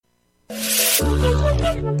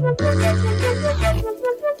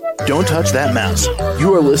Don't touch that mouse.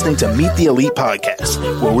 You are listening to Meet the Elite Podcast,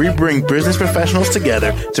 where we bring business professionals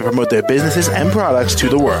together to promote their businesses and products to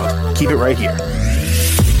the world. Keep it right here.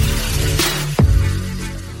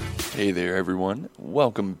 Hey there, everyone.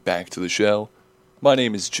 Welcome back to the show. My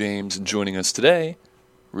name is James, and joining us today,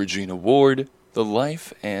 Regina Ward, the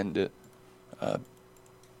life and, the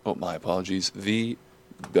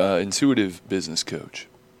intuitive business coach.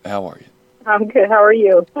 How are you? I'm good. How are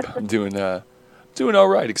you? I'm doing all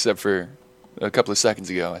right, except for a couple of seconds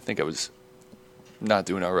ago. I think I was not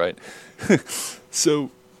doing all right. So,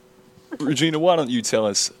 Regina, why don't you tell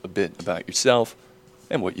us a bit about yourself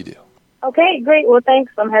and what you do? Okay, great. Well,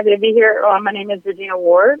 thanks. I'm happy to be here. My name is Regina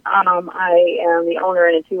Ward. I am the owner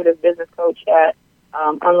and intuitive business coach at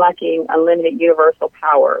Unlocking Unlimited Universal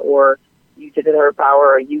Power, or U to the third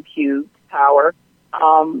power, or UQ power.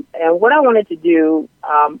 And what I wanted to do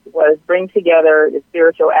was bring together the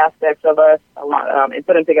spiritual aspects of us and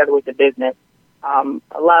put them together with the business.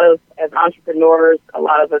 A lot of, as entrepreneurs, a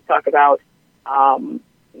lot of us talk about,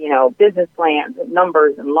 business plans and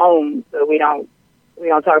numbers and loans. So we don't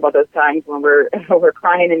talk about those times when we're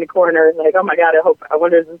crying in the corner, like, oh my God, I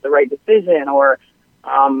wonder if this is the right decision, or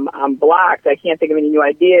I'm blocked, I can't think of any new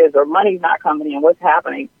ideas, or money's not coming in, what's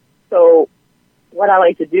happening? So what I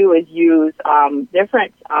like to do is use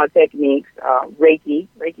different techniques, Reiki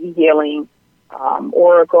healing,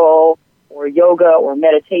 Oracle, or yoga, or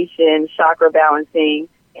meditation, chakra balancing,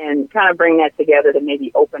 and kind of bring that together to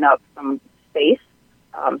maybe open up some space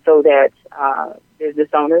so that business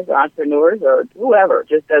owners, or entrepreneurs, or whoever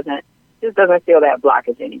just doesn't feel that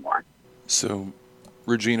blockage anymore. So,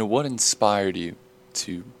 Regina, what inspired you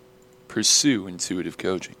to pursue intuitive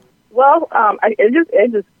coaching? Well,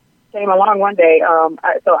 it just came along one day.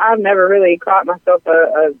 So I've never really caught myself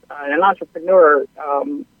an entrepreneur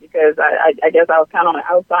because I guess I was kind of on the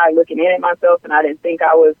outside looking in at myself, and I didn't think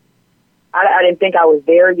I was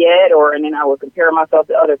there yet, and then I would compare myself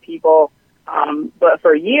to other people. But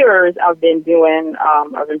for years, I've been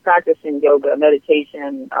practicing yoga,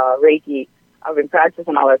 meditation, Reiki. I've been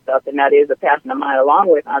practicing all that stuff, and that is a passion of mine along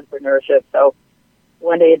with entrepreneurship. So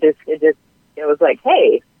one day it was like,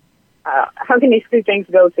 hey, how can these two things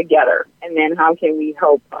go together? And then how can we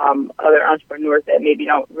help other entrepreneurs that maybe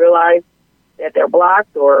don't realize that they're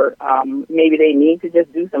blocked, or maybe they need to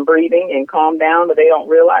just do some breathing and calm down, but they don't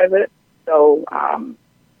realize it. So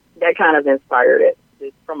that kind of inspired it,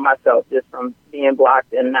 just from myself, just from being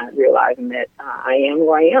blocked and not realizing that I am who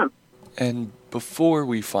I am. And before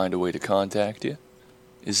we find a way to contact you,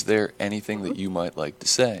 is there anything that you might like to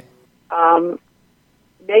say?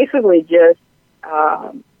 Basically just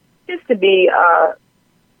to be,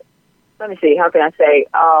 let me see, how can I say,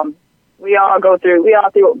 we all go through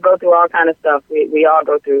all kind of stuff. We all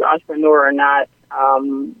go through, entrepreneur or not,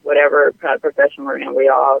 whatever kind of profession we're in, we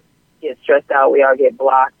all get stressed out, we all get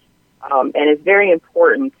blocked. And it's very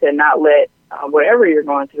important to not let whatever you're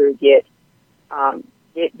going through get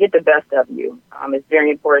the best of you. It's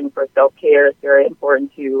very important for self-care. It's very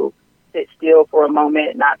important to sit still for a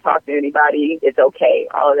moment, not talk to anybody. It's okay.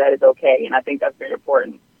 All of that is okay, and I think that's very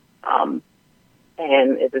important.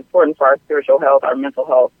 And it's important for our spiritual health, our mental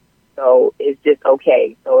health. So it's just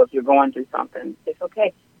okay. So if you're going through something, it's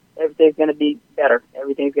okay. Everything's going to be better.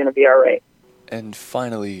 Everything's going to be all right. And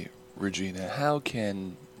finally, Regina, how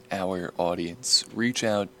can our audience reach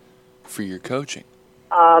out for your coaching?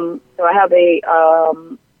 So I have a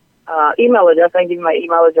email address. I can give you my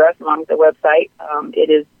email address along with the website.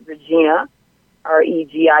 It is Regina,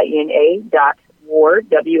 Regina .Ward,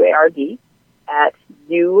 WARD, at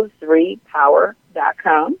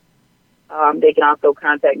u3power.com. They can also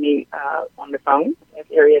contact me on the phone at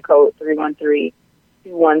area code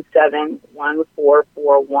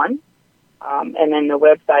 313-217-1441. And then the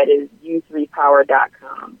website is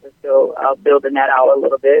u3power.com. We're still building that out a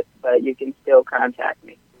little bit, but you can still contact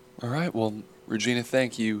me. All right. Well, Regina,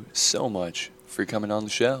 thank you so much for coming on the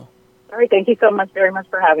show. All right. Thank you so much, very much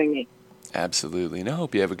for having me. Absolutely. And I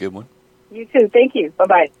hope you have a good one. You too. Thank you.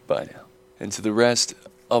 Bye-bye. Bye now. And to the rest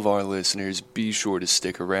of our listeners, be sure to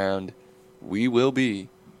stick around. We will be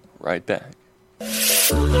right back.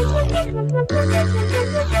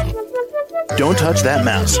 Don't touch that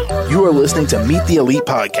mouse. You are listening to Meet the Elite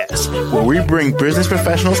Podcast, where we bring business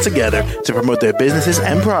professionals together to promote their businesses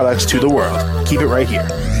and products to the world. Keep it right here.